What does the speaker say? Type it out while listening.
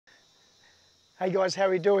Hey guys, how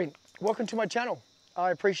are you doing? Welcome to my channel. I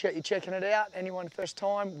appreciate you checking it out. Anyone first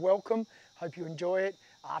time, welcome. Hope you enjoy it.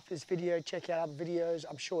 After this video, check out other videos.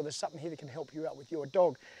 I'm sure there's something here that can help you out with your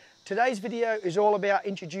dog. Today's video is all about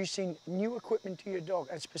introducing new equipment to your dog.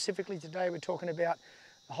 And specifically today, we're talking about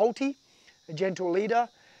the Halti, a gentle leader,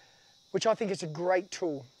 which I think is a great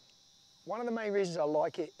tool. One of the main reasons I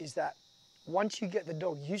like it is that once you get the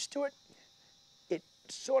dog used to it, it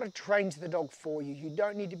sort of trains the dog for you. You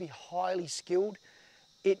don't need to be highly skilled.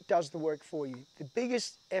 It does the work for you. The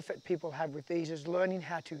biggest effort people have with these is learning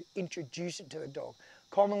how to introduce it to the dog.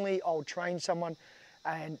 Commonly, I'll train someone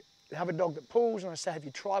and have a dog that pulls and I say, have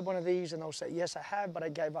you tried one of these? And they'll say, yes, I have, but I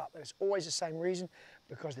gave up. And it's always the same reason,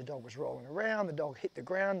 because the dog was rolling around, the dog hit the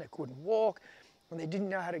ground, they couldn't walk, and they didn't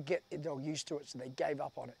know how to get the dog used to it, so they gave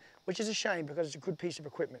up on it, which is a shame because it's a good piece of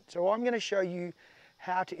equipment. So I'm going to show you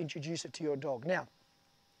how to introduce it to your dog. Now,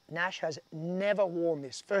 Nash has never worn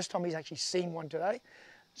this. First time he's actually seen one today.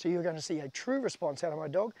 So you're going to see a true response out of my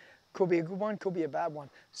dog. Could be a good one, could be a bad one.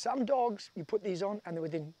 Some dogs, you put these on and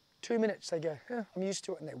within 2 minutes they go, I'm used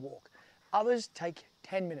to it, and they walk. Others take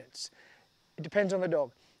 10 minutes. It depends on the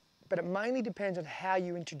dog. But it mainly depends on how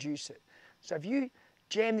you introduce it. So if you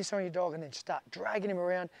jam this on your dog and then start dragging him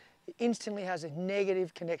around, it instantly has a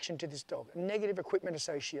negative connection to this dog, a negative equipment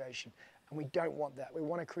association. And we don't want that. We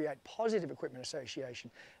want to create positive equipment association.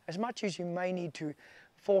 As much as you may need to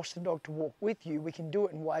force the dog to walk with you, we can do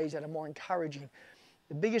it in ways that are more encouraging.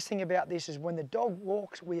 The biggest thing about this is when the dog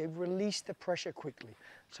walks, we release the pressure quickly.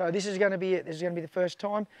 So this is going to be it. This is going to be the first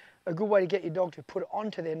time. A good way to get your dog to put it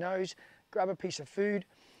onto their nose, grab a piece of food,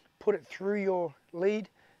 put it through your lead,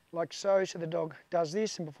 like so the dog does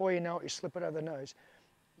this, and before you know it, you slip it over the nose.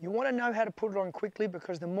 You want to know how to put it on quickly,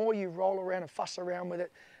 because the more you roll around and fuss around with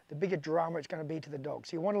it, the bigger drama it's going to be to the dog.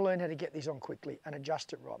 So you want to learn how to get these on quickly and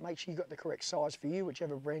adjust it right. Make sure you've got the correct size for you,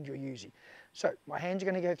 whichever brand you're using. So my hands are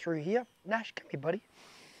going to go through here. Nash, come here, buddy.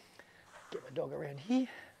 Get my dog around here.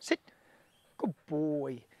 Sit. Good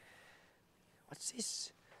boy. What's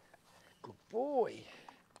this? Good boy.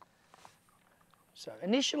 So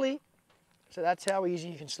initially, so that's how easy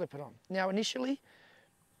you can slip it on. Now initially,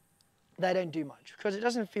 they don't do much because it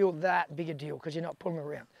doesn't feel that big a deal because you're not pulling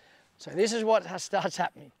around. So this is what starts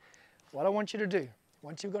happening. What I want you to do,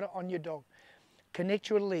 once you've got it on your dog, connect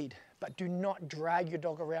your lead, but do not drag your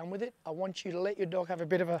dog around with it. I want you to let your dog have a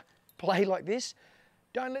bit of a play like this.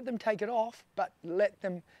 Don't let them take it off, but let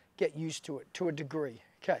them get used to it to a degree.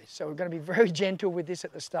 Okay, so we're going to be very gentle with this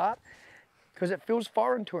at the start because it feels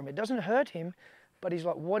foreign to him. It doesn't hurt him, but he's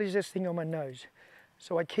like, what is this thing on my nose?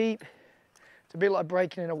 So I keep, it's a bit like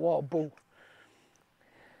breaking in a wild bull.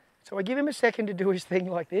 So I give him a second to do his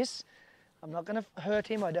thing like this. I'm not going to hurt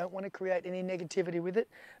him. I don't want to create any negativity with it.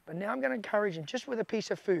 But now I'm going to encourage him just with a piece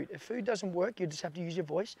of food. If food doesn't work, you just have to use your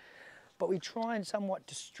voice. But we try and somewhat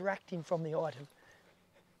distract him from the item.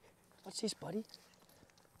 What's this, buddy?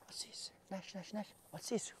 What's this? Nash, Nash, Nash. What's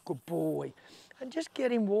this? Good boy. And just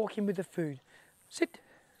get him walking with the food. Sit.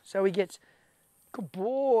 So he gets, good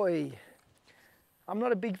boy. I'm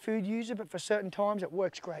not a big food user, but for certain times it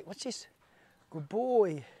works great. What's this? Good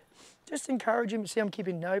boy. Just encourage him. See, I'm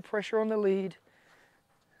keeping no pressure on the lead.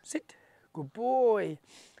 Sit. Good boy.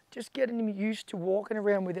 Just getting him used to walking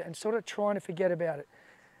around with it and sort of trying to forget about it.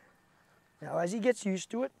 Now, as he gets used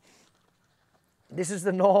to it, this is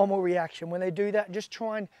the normal reaction. When they do that, just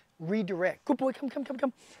try and redirect. Good boy, come, come, come,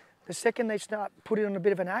 come. The second they start putting on a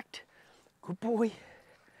bit of an act, good boy.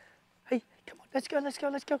 Hey, come on, let's go, let's go,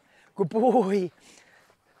 let's go. Good boy.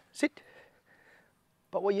 Sit.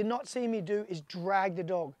 But what you're not seeing me do is drag the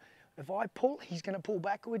dog. If I pull, he's going to pull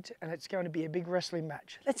backwards and it's going to be a big wrestling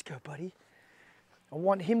match. Let's go, buddy. I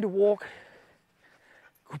want him to walk.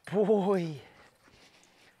 Good boy.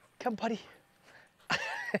 Come, buddy.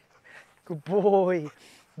 Good boy.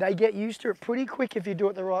 They get used to it pretty quick if you do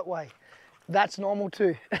it the right way. That's normal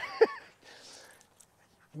too.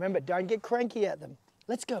 Remember, don't get cranky at them.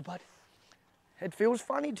 Let's go, bud. It feels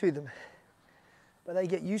funny to them, but they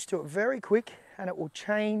get used to it very quick and it will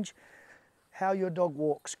change how your dog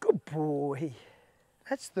walks. Good boy.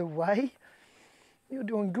 That's the way. You're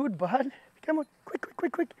doing good, bud. Come on, quick, quick,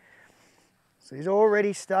 quick, quick. So he's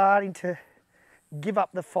already starting to give up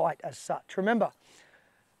the fight as such. Remember,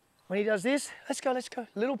 when he does this, let's go,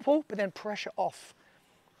 little pull, but then pressure off.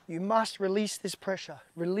 You must release this pressure.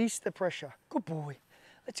 Release the pressure. Good boy.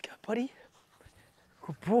 Let's go, buddy.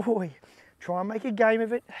 Good boy. Try and make a game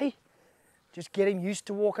of it. Hey, just get him used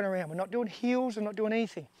to walking around. We're not doing heels, we're not doing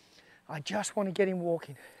anything. I just want to get him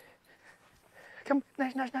walking. Come,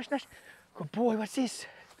 Nash, Nash, Nash, Nash. Good boy, what's this?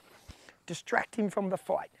 Distract him from the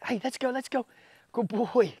fight. Hey, let's go, let's go. Good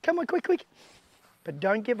boy. Come on, quick, quick. But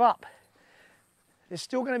don't give up. There's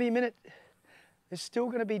still going to be a minute. There's still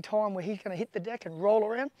going to be time where he's going to hit the deck and roll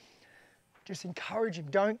around. Just encourage him.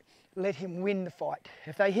 Don't let him win the fight.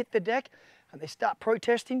 If they hit the deck and they start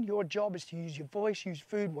protesting, your job is to use your voice, use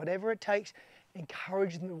food, whatever it takes,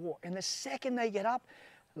 encourage them to walk. And the second they get up,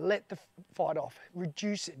 let the fight off.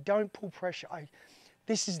 Reduce it. Don't pull pressure.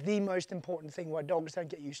 This is the most important thing why dogs don't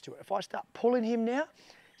get used to it. If I start pulling him now,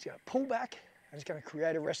 he's going to pull back and it's going to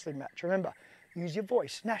create a wrestling match. Remember, use your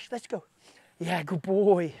voice. Nash, let's go. Yeah, good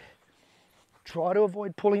boy. Try to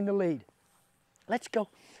avoid pulling the lead. Let's go.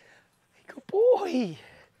 Good boy.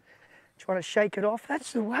 Trying to shake it off.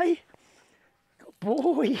 That's the way. Good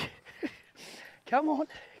boy. Come on.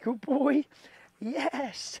 Good boy.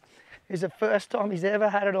 Yes. It's the first time he's ever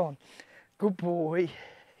had it on. Good boy.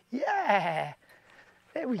 Yeah.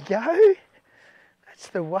 There we go. That's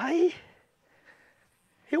the way.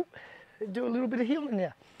 Heel. Do a little bit of healing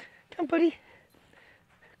now. Come, buddy.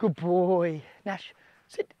 Good boy. Nash,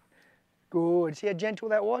 sit. Good. See how gentle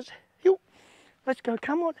that was? Heel. Let's go.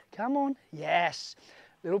 Come on. Come on. Yes.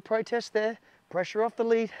 Little protest there. Pressure off the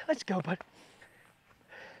lead. Let's go, bud.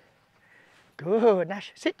 Good.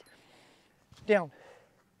 Nash, sit. Down.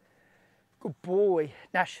 Good boy.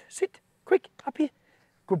 Nash, sit. Quick. Up here.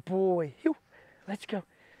 Good boy. Heel. Let's go.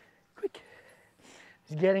 Quick.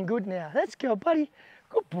 He's getting good now. Let's go, buddy.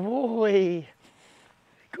 Good boy.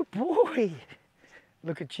 Good boy.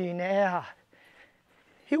 Look at you now.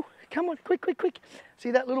 Heel. Come on. Quick, quick, quick. See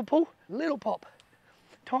that little pull? Little pop.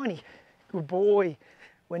 Tiny. Good boy.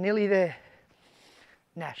 We're nearly there.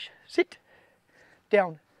 Nash, sit.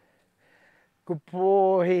 Down. Good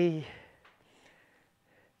boy.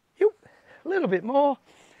 Heel. A little bit more.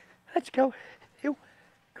 Let's go. Heel.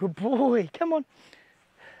 Good boy. Come on.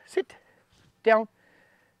 Sit. Down.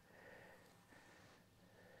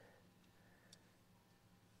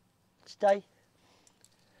 Stay.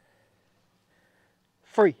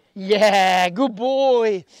 Free. Yeah, good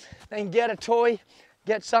boy. Then get a toy,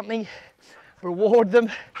 get something, reward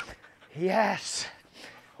them. Yes.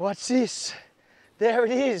 What's this? There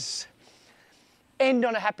it is. End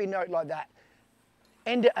on a happy note like that.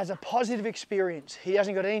 End it as a positive experience. He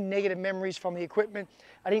hasn't got any negative memories from the equipment.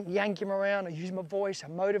 I didn't yank him around or use my voice or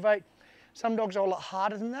motivate. Some dogs are a lot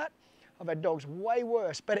harder than that. I've had dogs way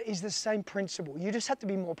worse, but it is the same principle. You just have to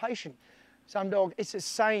be more patient. Some dog, it's the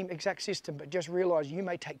same exact system, but just realize you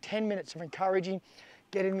may take 10 minutes of encouraging,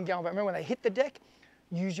 getting them going. But remember, when they hit the deck,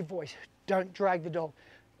 use your voice. Don't drag the dog.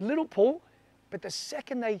 Little pull, but the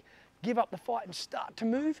second they give up the fight and start to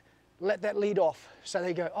move, let that lead off. So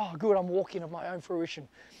they go, oh, good, I'm walking of my own fruition.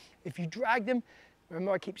 If you drag them,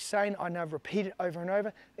 remember I keep saying, I know I've repeated over and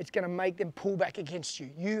over, it's going to make them pull back against you.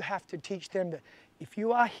 You have to teach them that if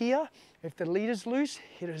you are here, if the lead is loose,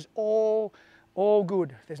 it is all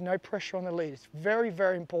good. There's no pressure on the lead. It's very,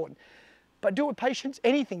 very important. But do it with patience.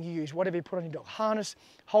 Anything you use, whatever you put on your dog. Harness,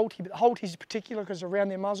 Halti, but Halti is particular because around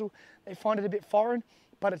their muzzle, they find it a bit foreign,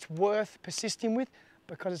 but it's worth persisting with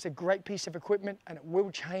because it's a great piece of equipment and it will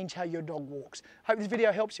change how your dog walks. Hope this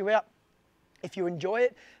video helps you out. If you enjoy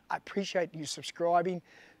it, I appreciate you subscribing.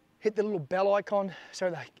 Hit the little bell icon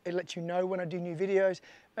so that it lets you know when I do new videos.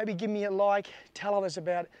 Maybe give me a like, tell others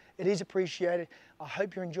about it. It is appreciated. I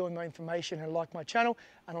hope you're enjoying my information and like my channel,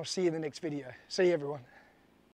 and I'll see you in the next video. See you, everyone.